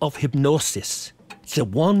state of hypnosis, the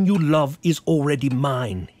one you love is already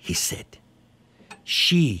mine, he said.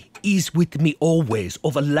 She is with me always,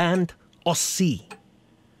 over land or sea.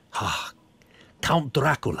 Ah, Count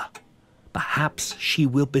Dracula, perhaps she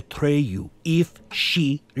will betray you if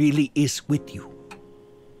she really is with you.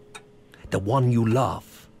 The one you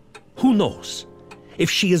love, who knows if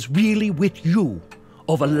she is really with you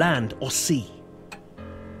over land or sea?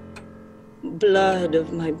 Blood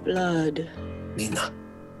of my blood. Mina.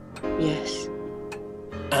 Yes.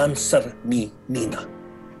 Answer me, Mina.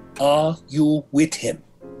 Are you with him?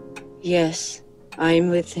 Yes, I'm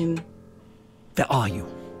with him. Where are you?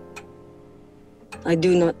 I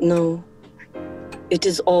do not know. It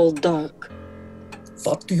is all dark.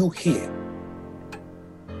 What do you hear?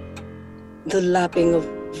 The lapping of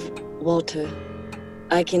water.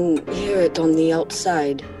 I can hear it on the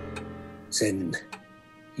outside. Then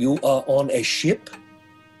you are on a ship?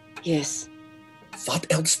 Yes.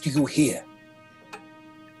 What else do you hear?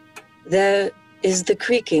 There is the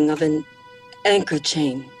creaking of an anchor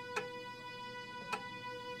chain.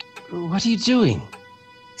 What are you doing?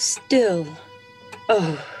 Still.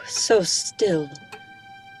 Oh, so still.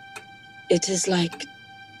 It is like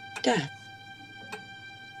death.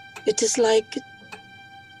 It is like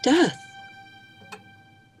death.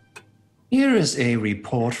 Here is a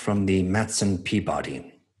report from the Matson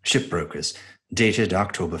Peabody, shipbrokers, dated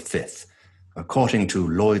October 5th. According to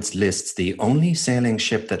Lloyd's lists, the only sailing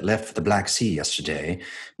ship that left the Black Sea yesterday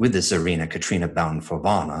with the Tsarina Katrina bound for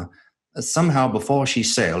Varna, somehow before she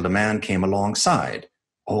sailed, a man came alongside,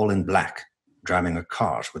 all in black, driving a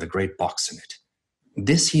cart with a great box in it.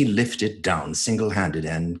 This he lifted down single-handed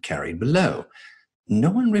and carried below. No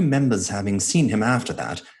one remembers having seen him after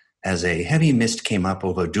that, as a heavy mist came up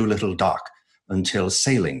over Doolittle Dock until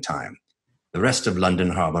sailing time. The rest of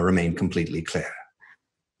London Harbour remained completely clear.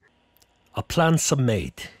 Our plans are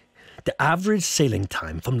made. The average sailing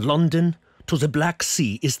time from London to the Black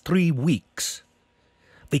Sea is 3 weeks.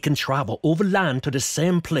 We can travel over land to the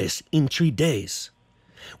same place in 3 days.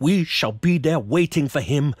 We shall be there waiting for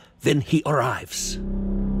him when he arrives.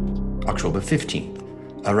 October 15th.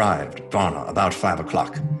 Arrived, Varna, about 5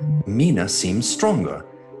 o'clock. Mina seems stronger.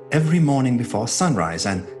 Every morning before sunrise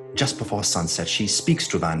and just before sunset, she speaks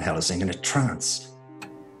to Van Helsing in a trance.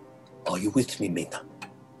 Are you with me, Mina?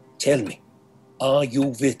 Tell me, are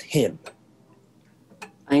you with him?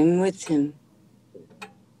 I'm with him.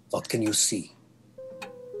 What can you see?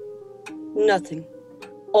 Nothing.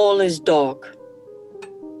 All is dark.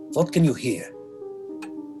 What can you hear?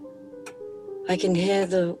 I can hear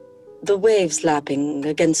the waves lapping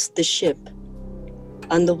against the ship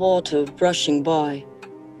and the water rushing by.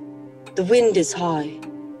 The wind is high.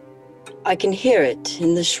 I can hear it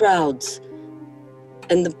in the shrouds,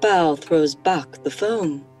 and the bow throws back the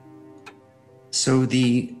foam. So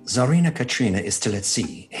the Tsarina Katrina is still at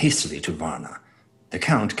sea, hastily to Varna. The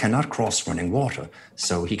Count cannot cross running water,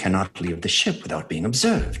 so he cannot leave the ship without being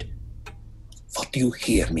observed. What do you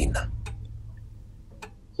hear, Mina?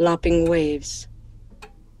 Lapping waves,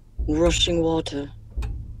 rushing water,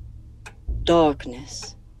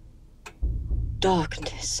 darkness.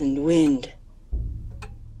 Darkness and wind.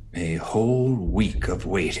 A whole week of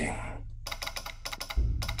waiting.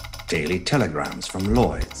 Daily telegrams from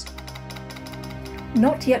Lloyd's.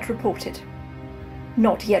 Not yet reported.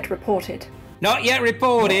 Not yet reported. Not yet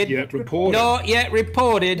reported. Not yet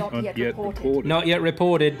reported. Not yet reported. Not yet reported. Not yet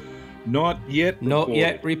reported. Not yet reported. Not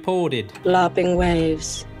yet reported. Lapping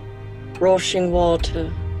waves, rushing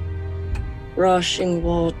water,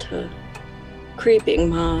 creeping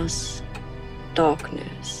mass,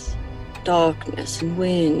 darkness, darkness and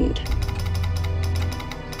wind.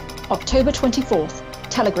 October 24th,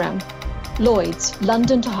 telegram. Lloyd's,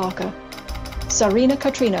 London to Harker. Tsarina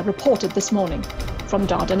Katrina reported this morning from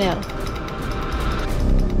Dardanelles.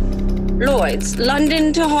 Lloyd's,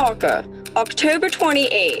 London to Harker, October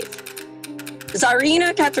 28th.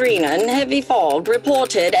 Tsarina Katrina in heavy fog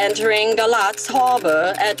reported entering Galatz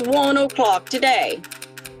Harbor at 1 o'clock today.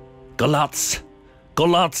 Galatz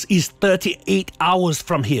is 38 hours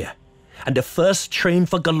from here, and the first train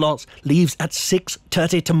for Galatz leaves at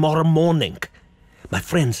 6:30 tomorrow morning. My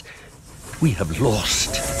friends, we have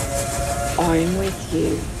lost. I'm with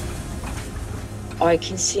you. I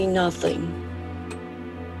can see nothing.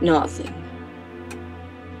 Nothing.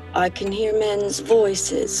 I can hear men's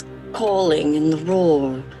voices calling in the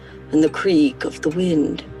roar and the creak of the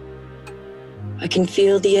wind. I can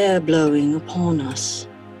feel the air blowing upon us.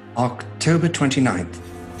 October 29th,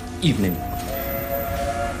 evening.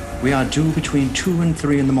 We are due between 2 and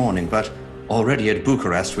 3 in the morning, but already at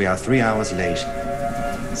Bucharest we are 3 hours late.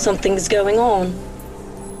 Something's going on.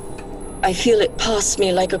 I feel it pass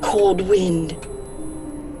me like a cold wind.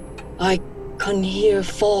 I can hear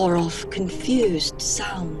far-off, confused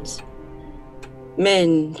sounds.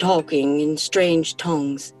 Men talking in strange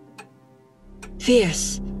tongues.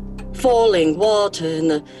 Fierce, falling water and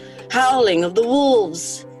the howling of the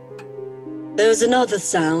wolves. There's another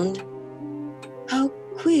sound. How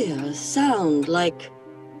queer a sound, like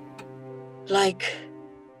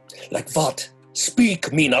what?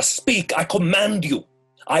 Speak, Mina, speak. I command you.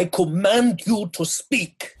 I command you to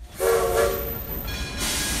speak.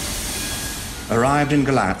 Arrived in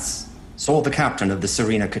Galatz, saw the captain of the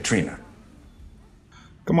Serena Katrina.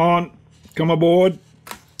 Come on, come aboard.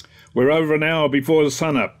 We're over an hour before the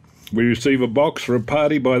sun-up. We receive a box for a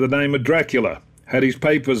party by the name of Dracula. Had his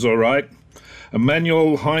papers all right.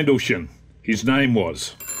 Emanuel Heindelchen, his name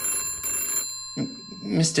was.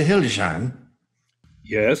 Mr. Hildesheim?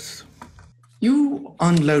 Yes? You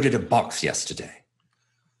unloaded a box yesterday.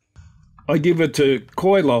 I give it to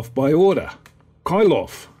Koilov by order.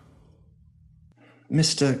 Koilov.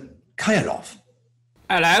 Mr. Koilov?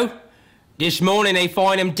 Hello? This morning they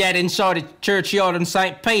find him dead inside a churchyard in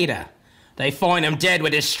St. Peter. They find him dead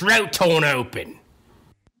with his throat torn open.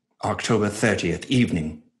 October 30th,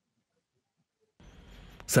 evening.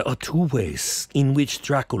 There are two ways in which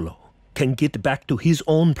Dracula can get back to his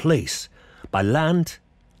own place, by land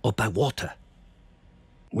or by water.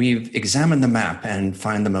 We've examined the map and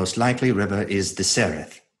find the most likely river is the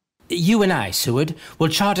Sereth. You and I, Seward, will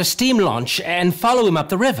chart a steam launch and follow him up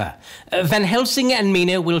the river. Van Helsing and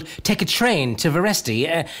Mina will take a train to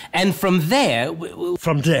Veresti, and from there...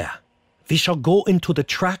 From there, we shall go into the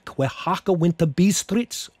track where Harker went to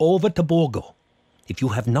Bistritz over to Borgo. If you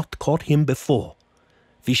have not caught him before,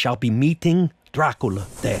 we shall be meeting Dracula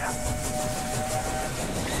there.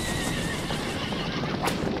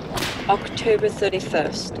 October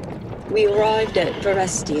 31st. We arrived at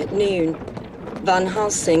Veresti at noon. Van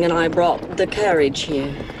Helsing and I brought the carriage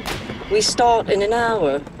here. We start in an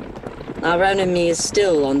hour. Our enemy is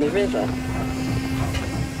still on the river.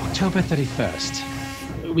 October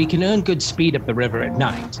 31st. We can earn good speed up the river at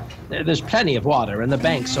night. There's plenty of water and the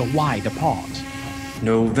banks are wide apart.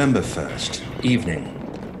 November 1st, evening.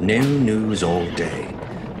 No news all day.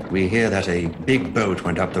 We hear that a big boat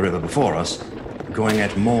went up the river before us, going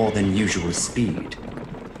at more than usual speed.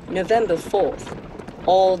 November 4th.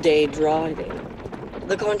 All day driving.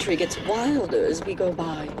 The country gets wilder as we go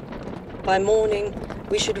by. By morning,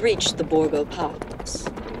 we should reach the Borgo Pass.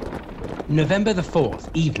 November the 4th,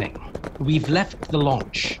 evening. We've left the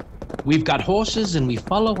launch. We've got horses and we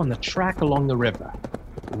follow on the track along the river.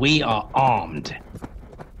 We are armed.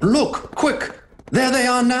 Look, quick! There they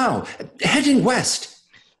are now, heading west.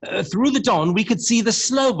 Through the dawn, we could see the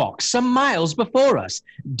Slovaks some miles before us,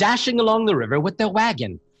 dashing along the river with their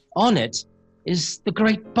wagon. On it is the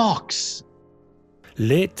great box.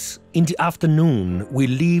 Late in the afternoon, we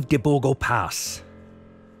leave the Borgo Pass.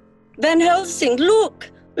 Van Helsing,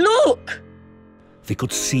 look! Look! We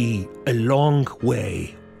could see a long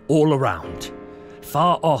way all around,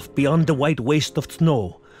 far off beyond the white waste of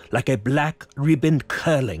snow, like a black ribbon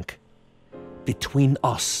curling. Between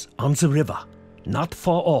us, on the river, not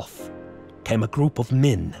far off, came a group of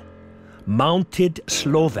men, mounted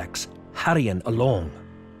Slovaks hurrying along.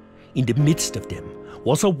 In the midst of them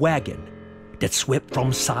was a wagon that swept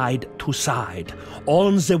from side to side.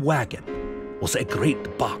 On the wagon was a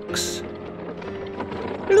great box.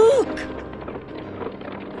 Look!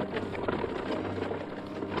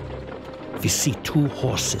 We see two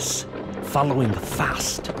horses following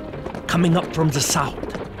fast, coming up from the south.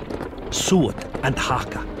 Seward and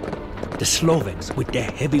Harker, the Slovaks with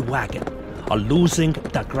their heavy wagon, are losing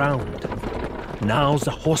the ground. Now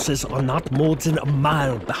the horses are not more than a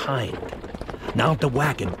mile behind. Now the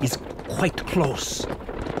wagon is quite close.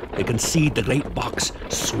 They can see the great box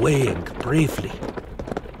swaying bravely.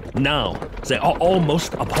 Now they are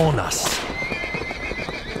almost upon us.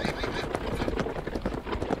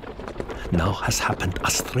 Now has happened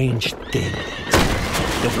a strange thing.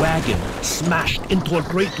 The wagon smashed into a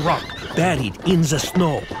great rock buried in the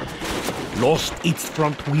snow, lost its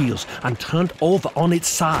front wheels and turned over on its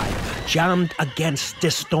side, jammed against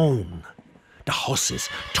the stone. The horses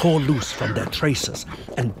tore loose from their traces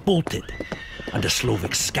and bolted, and the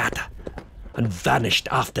Slovics scattered and vanished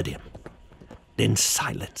after them. Then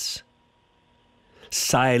silence.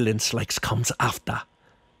 Silence like comes after,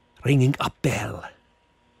 ringing a bell.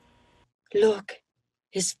 Look,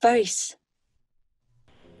 his face.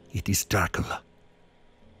 It is Dracula,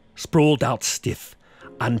 sprawled out stiff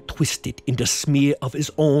and twisted in the smear of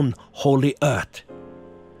his own holy earth.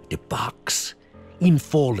 The box, in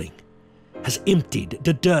falling, has emptied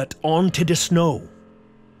the dirt onto the snow.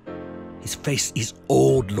 His face is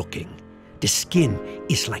old-looking. The skin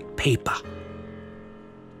is like paper.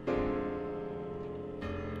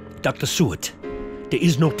 Dr. Seward, there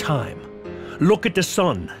is no time. Look at the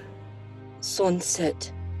sun.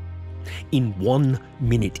 Sunset. In 1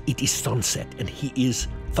 minute it is sunset, and he is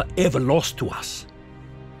forever lost to us.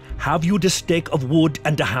 Have you the stake of wood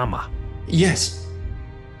and the hammer? Yes.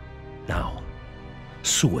 Now,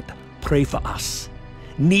 Seward, pray for us.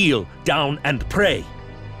 Kneel down and pray.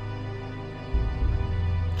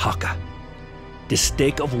 Harker, the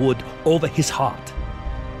stake of wood over his heart.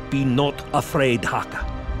 Be not afraid, Harker.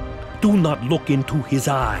 Do not look into his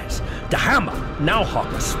eyes. The hammer! Now,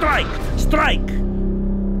 Harker, strike! Strike!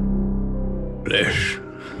 Flesh,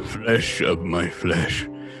 flesh of my flesh,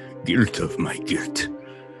 guilt of my guilt,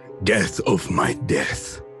 death of my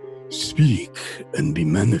death. Speak and be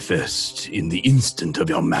manifest in the instant of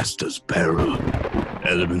your master's peril.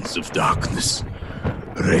 Elements of darkness,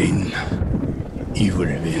 rain, evil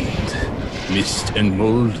wind, mist and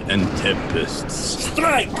mold and tempests.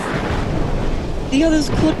 Strike! The others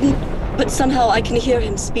couldn't, but somehow I can hear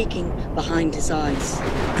him speaking behind his eyes.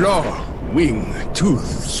 Claw, wing, tooth,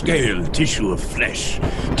 scale, tissue of flesh,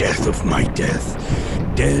 death of my death.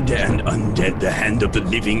 Dead and undead, the hand of the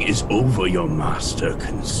living is over your master.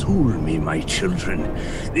 Console me, my children.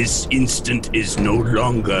 This instant is no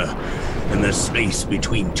longer than the space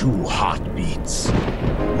between two heartbeats.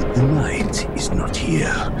 But the night is not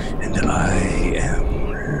here, and I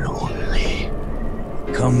am lonely.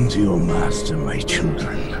 Come to your master, my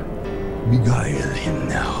children. Beguile him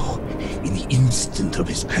now. In the instant of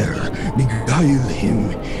his peril, beguile him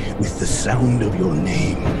with the sound of your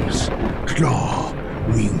names. Claw,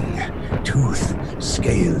 wing, tooth,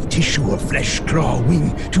 scale, tissue of flesh. Claw,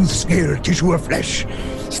 wing, tooth, scale, tissue of flesh.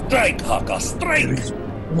 Strike, Harker, strike! There is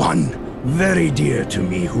one very dear to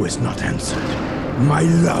me who has not answered. My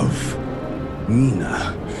love,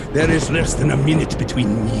 Mina. There is less than a minute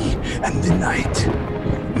between me and the night.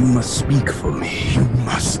 You must speak for me. You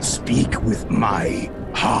must speak with my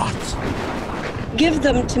heart. Give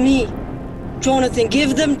them to me. Jonathan,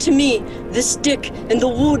 give them to me. The stick and the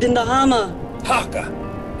wood and the hammer. Harker!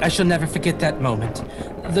 I shall never forget that moment.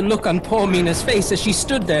 The look on poor Mina's face as she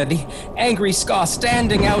stood there, the angry scar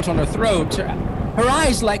standing out on her throat, her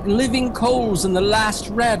eyes like living coals in the last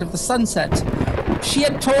red of the sunset. She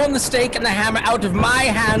had torn the stake and the hammer out of my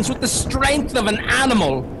hands with the strength of an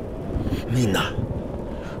animal. Mina,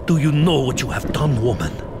 do you know what you have done,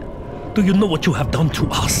 woman? Do you know what you have done to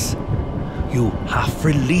us? You have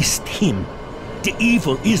released him. The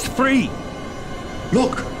evil is free.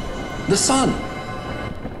 Look, the sun.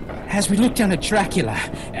 As we looked down at Dracula,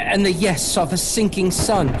 and the yes saw the sinking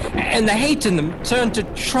sun, and the hate in them turned to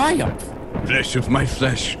triumph. Flesh of my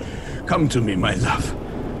flesh, come to me, my love.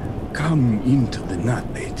 Come into the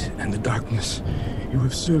night and the darkness. You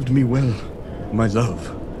have served me well, my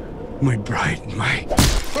love, my bride, my...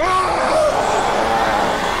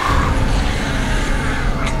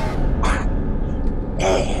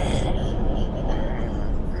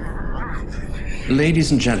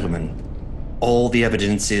 Ladies and gentlemen, all the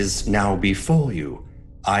evidence is now before you.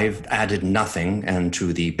 I've added nothing, and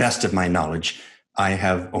to the best of my knowledge, I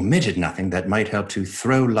have omitted nothing that might help to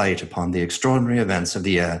throw light upon the extraordinary events of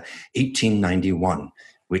the year 1891,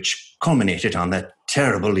 which culminated on that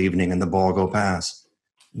terrible evening in the Borgo Pass.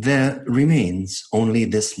 There remains only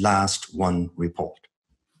this last one report.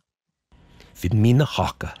 When Mina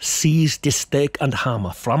Harker seized the stake and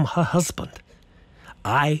hammer from her husband,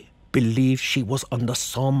 I believe she was under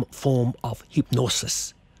some form of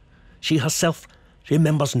hypnosis. She herself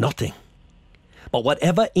remembers nothing. But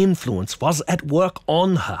whatever influence was at work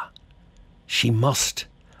on her, she must,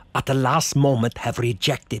 at the last moment, have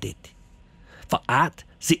rejected it. For at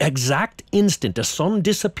the exact instant the sun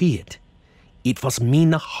disappeared, it was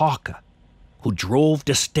Mina Harker who drove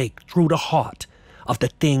the stake through the heart of the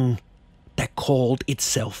thing that called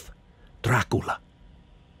itself Dracula.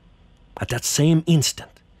 At that same instant,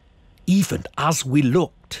 even as we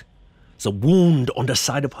looked, the wound on the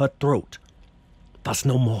side of her throat was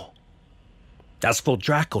no more. As for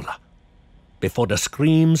Dracula, before the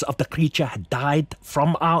screams of the creature had died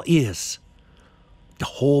from our ears, the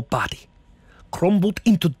whole body, crumbled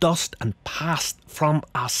into dust and passed from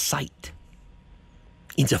our sight.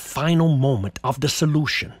 In the final moment of the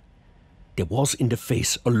solution, there was in the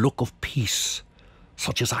face a look of peace,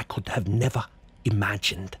 such as I could have never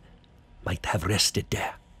imagined might have rested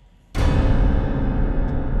there.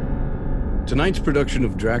 Tonight's production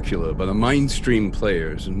of Dracula by the Mindstream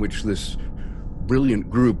Players, in which this brilliant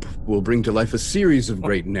group will bring to life a series of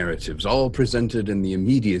great narratives, all presented in the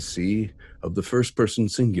immediacy of the first-person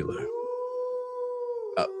singular.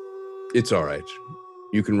 It's all right.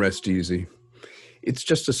 You can rest easy. It's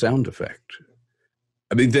just a sound effect.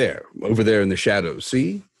 I mean, there, over there in the shadows,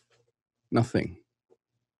 see? Nothing.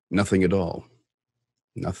 Nothing at all.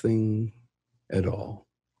 Nothing at all.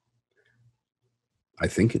 I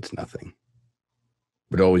think it's nothing.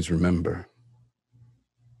 But always remember,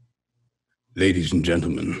 ladies and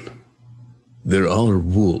gentlemen, there are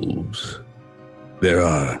wolves. There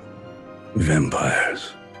are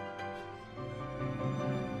vampires.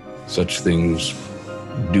 Such things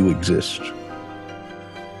do exist.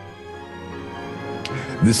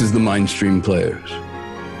 This is the Mindstream Players.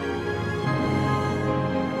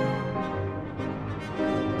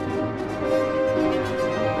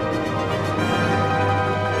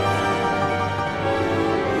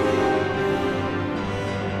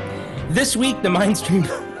 This week, the Mindstream...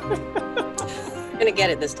 I'm gonna get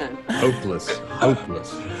it this time. Hopeless.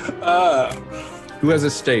 Hopeless. Who has a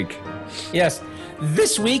stake? Yes.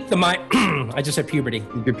 This week, I just said puberty.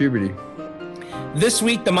 Good puberty. This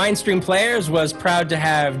week, the Mindstream Players was proud to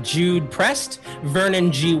have Jude Prest,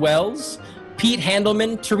 Vernon G. Wells, Pete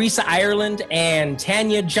Handelman, Theresa Ireland, and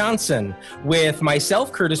Tanya Johnson, with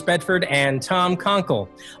myself, Kurtis Bedford, and Tom Konkle.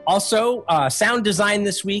 Also, sound design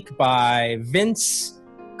this week by Vincent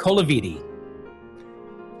Colavitti.